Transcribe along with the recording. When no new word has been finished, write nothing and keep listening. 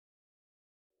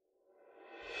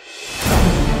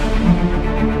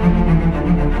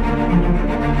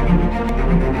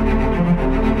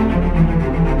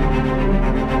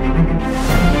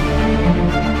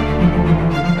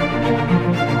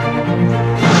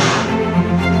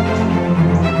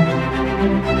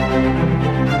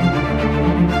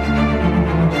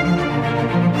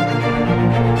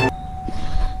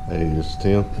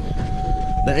Tim.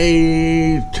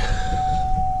 The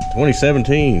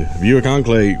 2017 Buick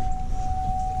Enclave.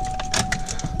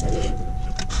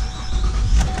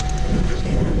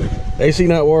 AC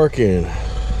not working,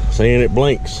 saying it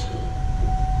blinks.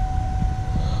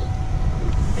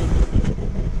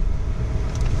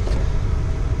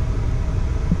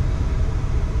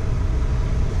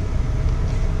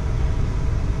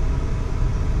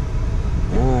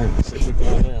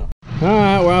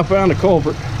 Alright, well, I found the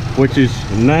culprit, which is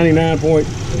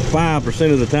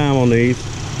 99.5% of the time on these.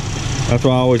 That's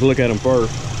why I always look at them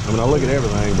first. I mean, I look at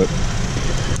everything, but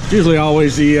it's usually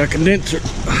always the condenser.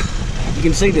 You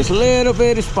can see this little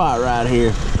bitty spot right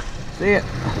here. See it?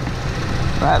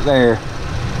 Right there.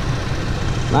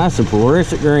 Nice and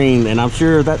fluorescent green, and I'm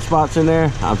sure if that spot's in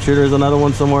there, I'm sure there's another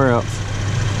one somewhere else.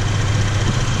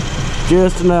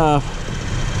 Just enough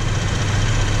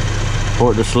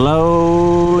for it to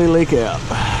slowly leak out.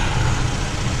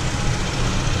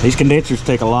 These condensers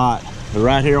take a lot. They're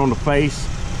right here on the face,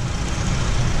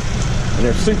 and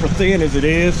they're super thin as it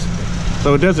is,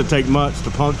 so it doesn't take much to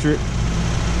puncture it.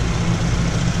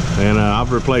 And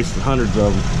I've replaced hundreds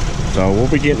of them, so we'll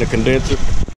be getting a condenser.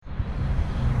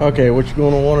 Okay, what you're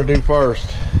going to want to do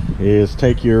first is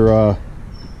take your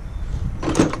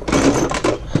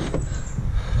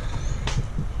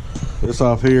this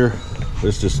off here.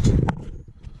 You're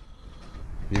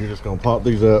just gonna pop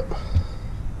these up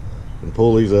and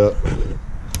pull these up.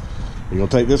 You're gonna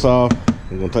take this off.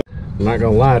 I'm not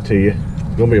gonna lie to you,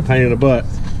 it's gonna be a pain in the butt.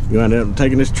 You're gonna end up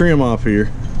taking this trim off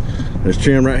here. This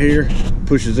trim right here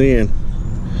pushes in.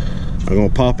 I'm gonna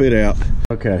pop it out.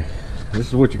 Okay, this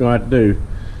is what you're gonna have to do.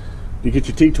 You get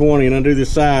your T20 and undo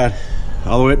this side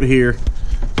all the way up to here.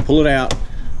 Pull it out,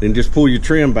 then just pull your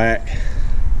trim back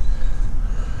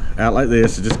out like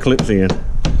this. It just clips in.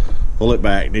 Pull it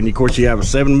back. Then of course you have a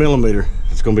 7mm.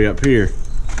 It's gonna be up here.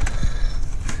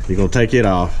 You're gonna take it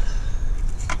off.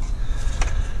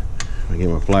 I get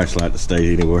my flashlight to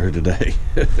stay anywhere today.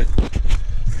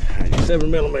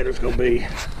 7mm is gonna be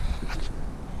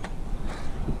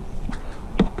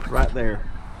right there.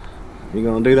 You're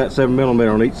gonna do that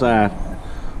 7mm on each side,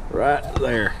 right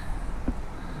there.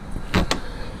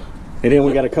 And then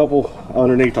we got a couple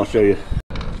underneath. I'll show you.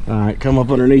 All right, come up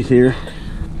underneath here.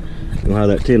 We'll have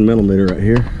that 10mm right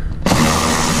here.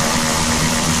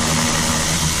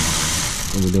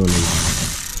 What are we doing here?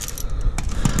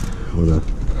 Where the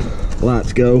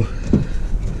lights go.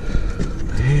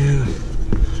 And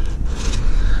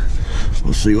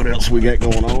let's see what else we got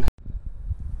going on.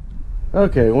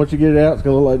 Okay, once you get it out, it's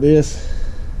gonna look like this.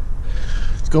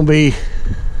 It's gonna be,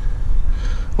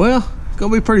 well, it's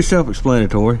gonna be pretty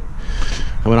self-explanatory.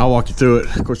 I mean, I'll walk you through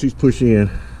it. Of course, these push in.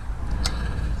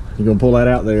 You're gonna pull that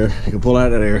out there. You can pull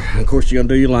out of there. And of course, you're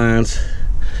gonna do your lines.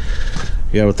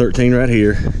 You have a 13 right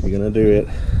here. You're gonna do it,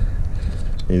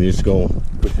 and you're just gonna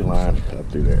put your line up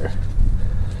through there.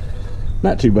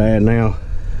 Not too bad now.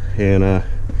 And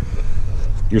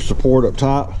your support up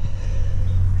top,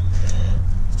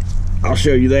 I'll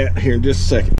show you that here in just a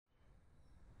second.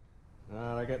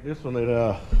 I got this one at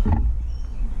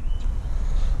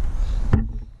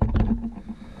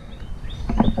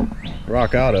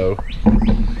Rock Auto.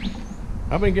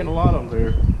 I've been getting a lot of them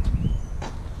there.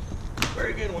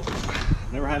 Very good ones.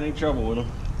 Never had any trouble with them.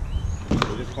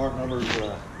 So this part number is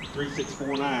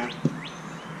 3649.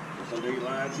 Some big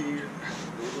lines here,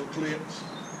 little clips.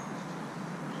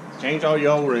 Change all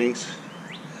your O-rings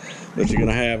that you're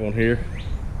gonna have on here.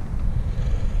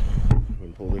 We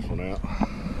can pull this one out.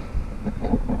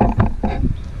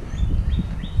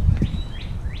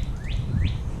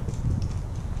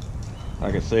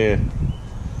 Like I said,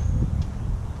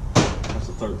 that's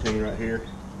a 13 right here.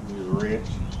 Use a wrench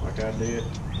like I did.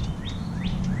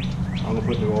 I'm gonna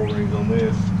put new O-rings on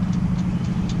this.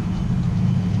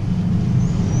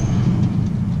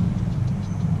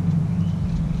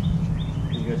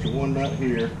 You got your one nut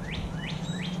here.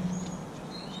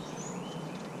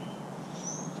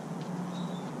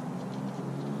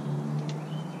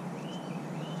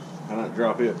 How not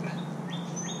drop it?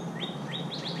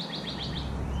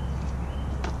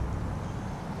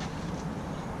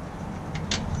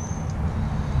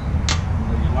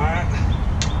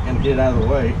 Get it out of the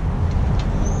way.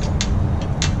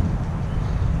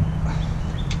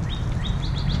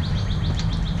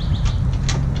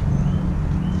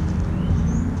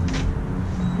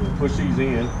 Push these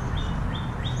in.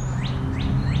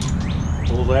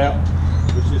 Pulls out.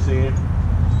 Push this in.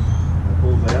 And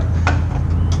pulls out.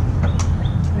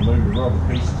 And move the rubber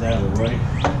pieces out of the way.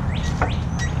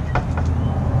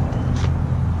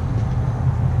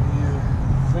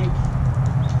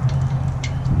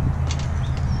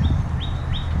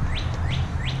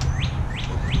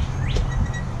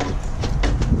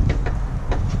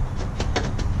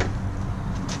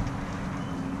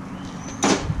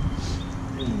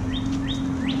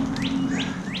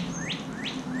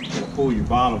 pull your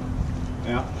bottom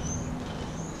out.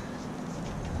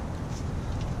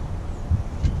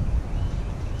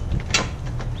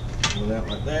 Pull it out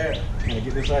like that. Kind of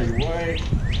get this out of your way.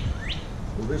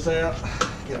 Pull this out.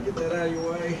 Kind of get that out of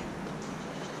your way.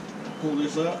 Pull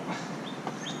this up.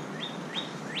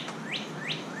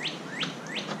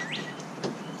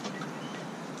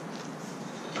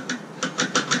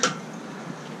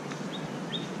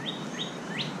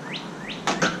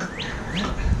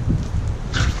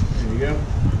 There you go.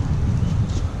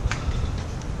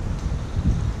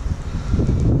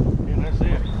 And that's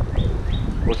it.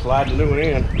 We'll slide the new one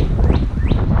in.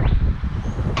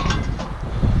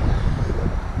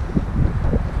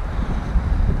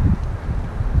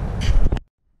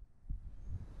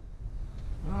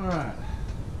 Alright.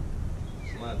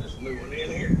 Slide this new one in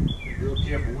here. Be real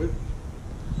careful with it.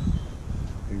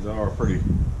 These are pretty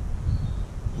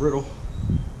brittle.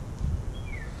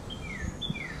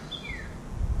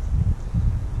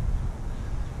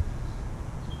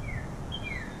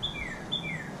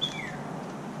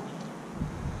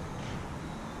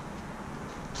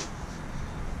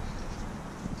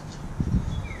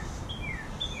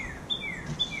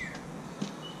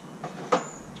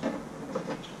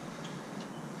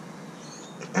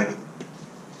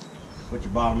 Put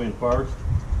your bottom in first,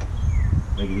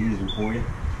 make it easier for you.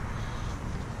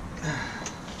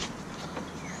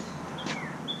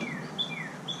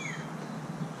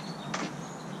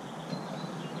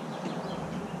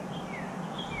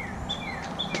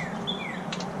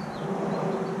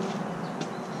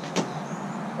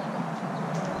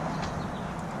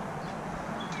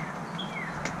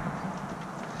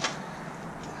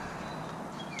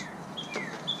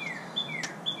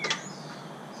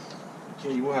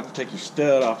 Okay, you will have to take your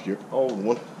stud off your old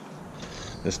one.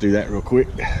 Let's do that real quick.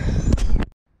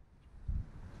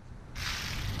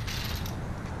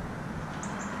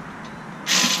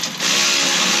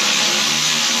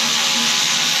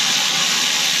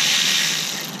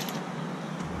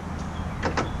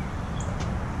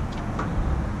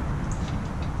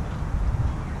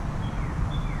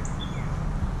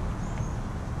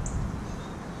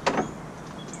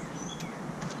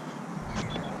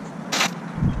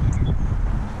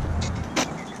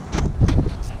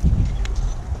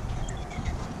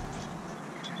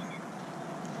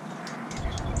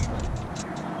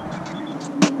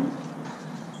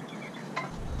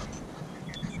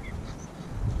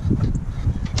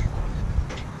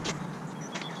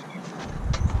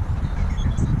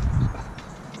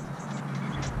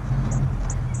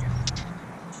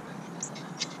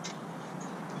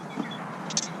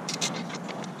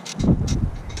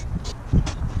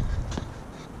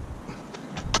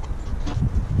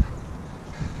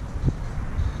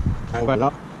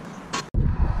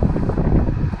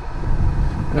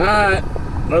 Alright,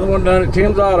 another one done at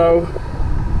Tim's Auto.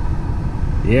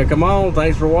 Yeah, come on,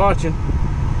 thanks for watching.